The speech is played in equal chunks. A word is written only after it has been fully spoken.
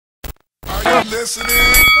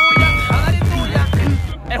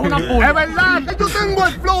Es una puta. Es verdad que yo tengo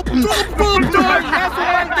el flow. Es un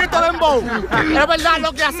maldito dembow. Es verdad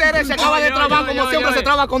lo que hacer es se acaba de trabajar como siempre se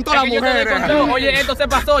traba con todas las mujeres. Oye, esto se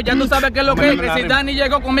pasó, ya tú sabes qué es lo que es. Creizy Dany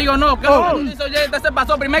llegó conmigo, no. ¿Qué lo que hizo? Oye, este se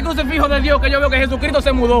pasó. Primer crucifijo de Dios que yo veo que Jesucristo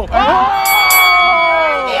se mudó. ¡Diablo!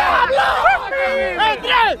 ¡En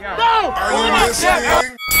 3, 2, 1!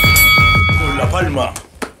 Con la palma,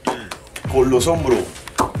 con los hombros.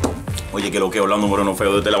 Oye, que lo que hablando moreno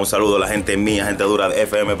feo, de este lado un saludo a la gente mía, gente dura de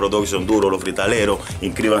Fmproductions, duro, los fritaleros.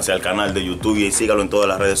 Inscríbanse al canal de YouTube y síganlo en todas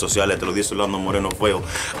las redes sociales. Te lo dice Orlando Moreno Feo.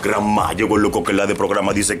 Gran más, llegó el loco que la de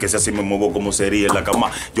programa dice que si así me muevo como sería en la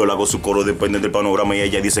cama. Yo le hago su coro, depende del panorama y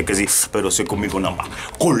ella dice que sí, pero sí conmigo nada más.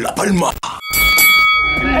 Con la palma.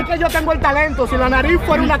 Es que yo tengo el talento. Si la nariz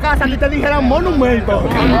fuera una casa, aquí te dijeran monumento.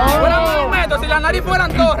 Fuera monumento, si la nariz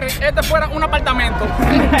fueran torres, este fuera un apartamento.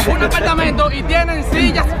 Un apartamento y tienen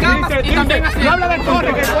sillas, camas y también así. No habla de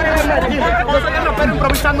torres, que tú eres el Meril. Yo soy el rapero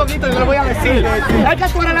improvisando guito y te lo voy a decir. Es que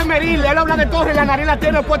tú eres el Meril, él habla de torres y la nariz la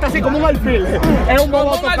tiene puesta así como un alfil. Es un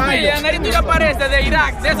bobo total. La nariz tuya parece de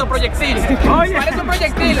Irak, de esos proyectiles. Parece un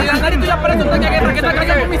proyectil y la nariz tuya parece una guerra que está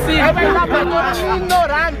cayendo misiles. Es verdad, pero tú eres un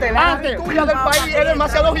ignorante. La nariz tuya del país es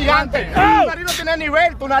demasiado gigante. Tu nariz no tiene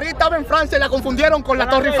nivel. Tu nariz estaba en Francia y la confundieron con la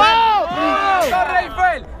Torre Eiffel. Torre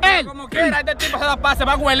Eiffel. Como quiera, este tipo se la pasa, se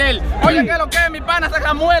va a hueler. Oye, que lo que es, mi pana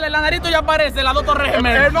saca muela, la nariz tuya parece las dos torres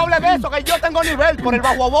gemelas. Él no hable de eso, que yo tengo nivel. Por el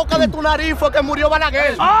bajo a boca de tu nariz fue que murió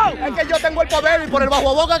Balaguer. Es que yo tengo el poder y por el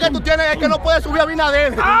bajo a boca que tú tienes es que no puedes subir a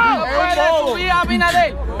Abinader. No puedes subir a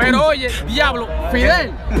Abinader. Pero oye, diablo,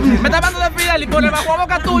 Fidel. Me está hablando de Fidel y por el bajo a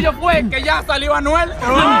boca tuyo fue que ya salió Anuel.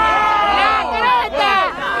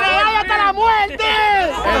 ¡Real hasta la muerte!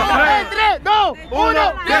 En 3, 2,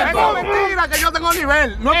 1, ¡tiempo! Es mentira que yo tengo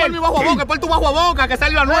nivel. No es por mi bajo a boca, es por tu bajo a boca que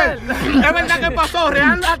salió Anuel. Es verdad que pasó.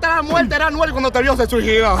 Real hasta la muerte era Anuel cuando te vio se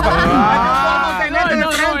suicidó. No,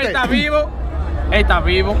 está vivo. Está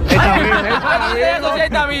vivo. Está vivo. Eso sí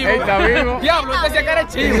está vivo. Está vivo. Diablo, usted se quiere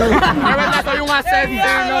chivo. Es verdad, soy un asesino.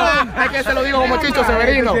 Es que se lo digo como Chicho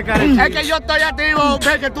Severino. Es que yo estoy activo.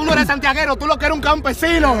 Ves que tú no eres santiaguero, tú lo que eres un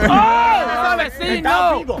campesino.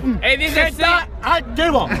 Vecino. Él dice está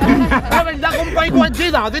activo. Es verdad, compadre, con el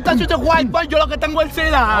SIDA. Dita Chicho White, pues yo lo que tengo es el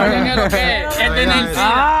SIDA. Él tiene el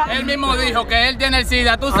SIDA. Él mismo dijo que él tiene el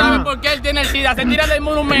SIDA. ¿Tú sabes por qué él tiene el SIDA? Se tira del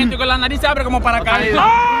monumento y con la nariz se abre como paracaídas.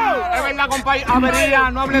 Es verdad, compadre. Avería,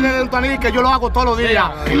 no hable de tu nariz, que yo lo hago todos los días.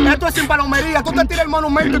 Esto es sin palomería. Tú te tiras el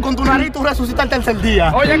monumento y con tu nariz tú resucitas el tercer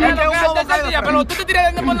día. Oye, que es el tercer día, pero tú te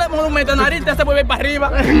tiras del monumento, la nariz te se vuelve para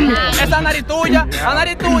arriba. Esa nariz tuya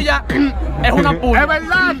es una puta. Es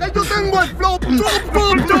verdad que yo tengo el flow. Es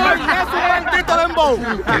un maldito dembow.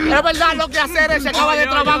 Es verdad lo que hacer es se acaba de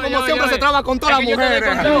trabajar como siempre se traba con todas las mujeres.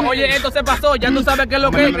 Oye, esto se pasó, ya tú sabes qué es lo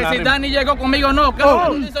que es. Creizy Dany llegó conmigo, no. ¿Qué lo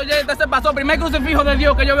que hizo? Oye, este se pasó. Primer crucifijo de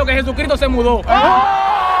Dios que yo veo que Jesucristo se mudó. ¡Diablo!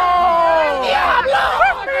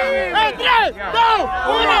 En 3, 2,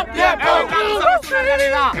 1, ¡tiempo!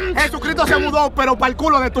 Jesucristo se mudó, pero para el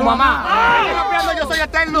culo de tu mamá. Rapeando yo soy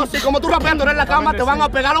eterno. Si como tú rapeando eres en la cama, te van a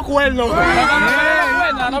pegar los cuernos.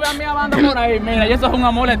 No vean mi banda por ahí, mira, y eso es un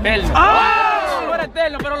amor eterno.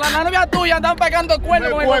 Eterno, pero la novia tuya andan pegando el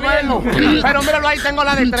cuerno con el gobierno. Pero míralo ahí, tengo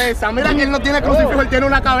la destreza. Mira que él no tiene crucifijo, él tiene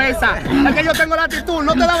una cabeza. Es que yo tengo la actitud.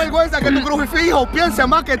 No te da vergüenza que tu crucifijo piense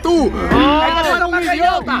más que tú. Es que tú eres un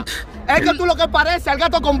idiota. Es que tú lo que parece al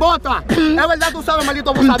gato con botas. Es verdad, tú sabes,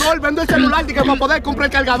 maldito abusador. Vendo el celular y que para poder comprar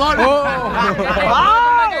el cargador. ¡De botella!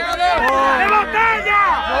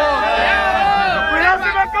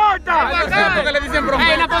 Que le dicen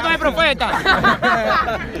profeta. La foto de Profeta.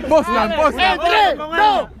 En 3,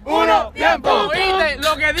 2, 1, tiempo. ¿Oíste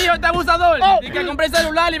lo que dijo este abusador? Y que compré el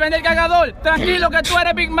celular y vende el cargador. Tranquilo que tú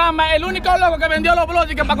eres Big Mama, el único loco que vendió los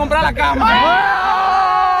blogs y que para comprar la cama.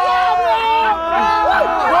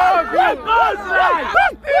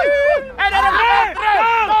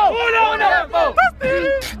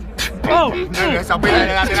 Esa pila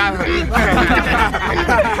de la tirada.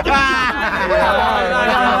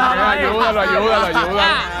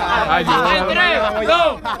 Ayúdalo. En 3,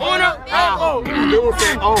 2, 1,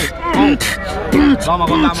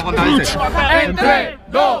 Vamos a contar, dice. En 3,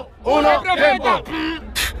 2, 1, tiempo.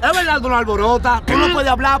 Es verdad, tú no alborotas, tú no puedes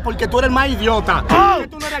hablar porque tú eres más idiota. Que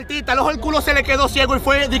tú no eres artista, el ojo del culo se le quedó ciego y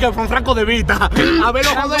fue con Franco de Vita. A ver,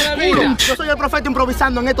 el ojo del culo. Yo soy el Profeta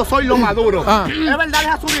improvisando en esto, soy lo maduro. Es verdad,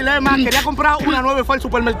 deja su dilema. Quería comprar una nueva y fue al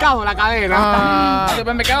supermercado, la cadena. El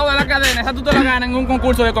supermercado de la cadena, esa tú te la ganas en un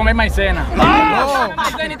concurso de comer maicena.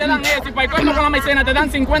 Y te dan eso, y para el colmo con la maicena te dan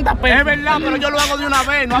 50 pesos. Es verdad, pero yo lo hago de una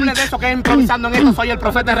vez. No hables de eso, que es improvisando en esto, soy el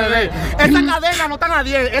Profeta RD. Esa cadena no están a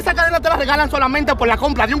 10. Esa cadena te la regalan solamente por la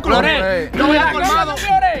compra de un cloré. Yo voy a colmado.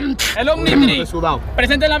 El Omnitri,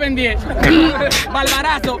 presente en la Ben 10.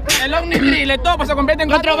 Balbarazo, el Omnitri, le topa, se convierte en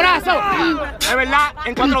 4 brazos. Es verdad,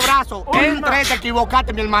 en 4 brazos. En 3 te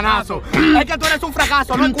equivocaste, mi hermanazo. Es que tú eres un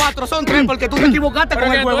fracaso, no en 4, son 3 porque tú te equivocaste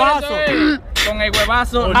con el huevazo. Con el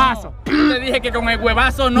huevazo no. Yo te dije que con el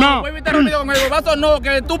huevazo no. Voy a evitar con el huevazo no,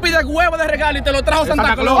 que tú pides huevo de regalo y te lo trajo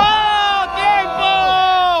Santa Claus. ¡Oh,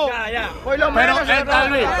 tiempo! Ya. Pero esta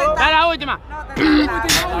Luis. Dale la última.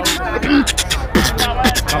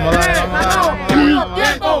 Vamos a darle.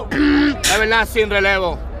 ¡Tiempo! Es verdad, sin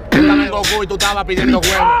relevo. Estaba en Goku y tú estabas pidiendo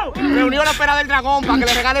huevos. Reunió la espera del dragón para que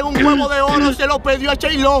le regalen un huevo de oro y se lo pidió a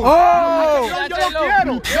Cheilón. Yo lo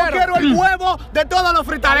quiero. Yo quiero el huevo de todos los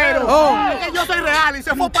fritaleros. Es que yo soy real y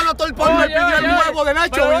se fue para todo el pueblo y me pidió el huevo de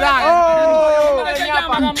Nacho Vidal. Se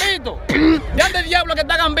llama Gambito. Ya de diablo que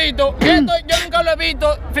está Gambito. Esto yo nunca lo he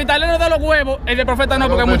visto. Fritalero de los huevos. El de Profeta no,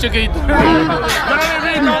 porque es muy chiquito. Yo no lo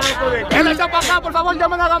he visto. Él está para acá, por favor,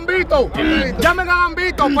 llamen a Gambito. Llamen a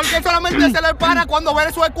Gambito, porque solamente se le para cuando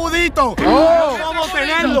ve su escudito. Vamos a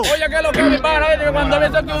tenerlo. Oye, que lo que me para él cuando ve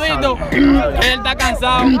su escudito. Él está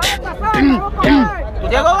cansado.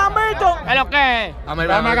 ¿Llegó Gambito? ¿Es lo que es? Dame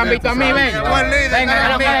a Gambito a mí, ven. Venga, es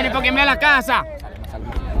lo que es, porque me a la casa.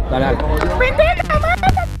 Dale.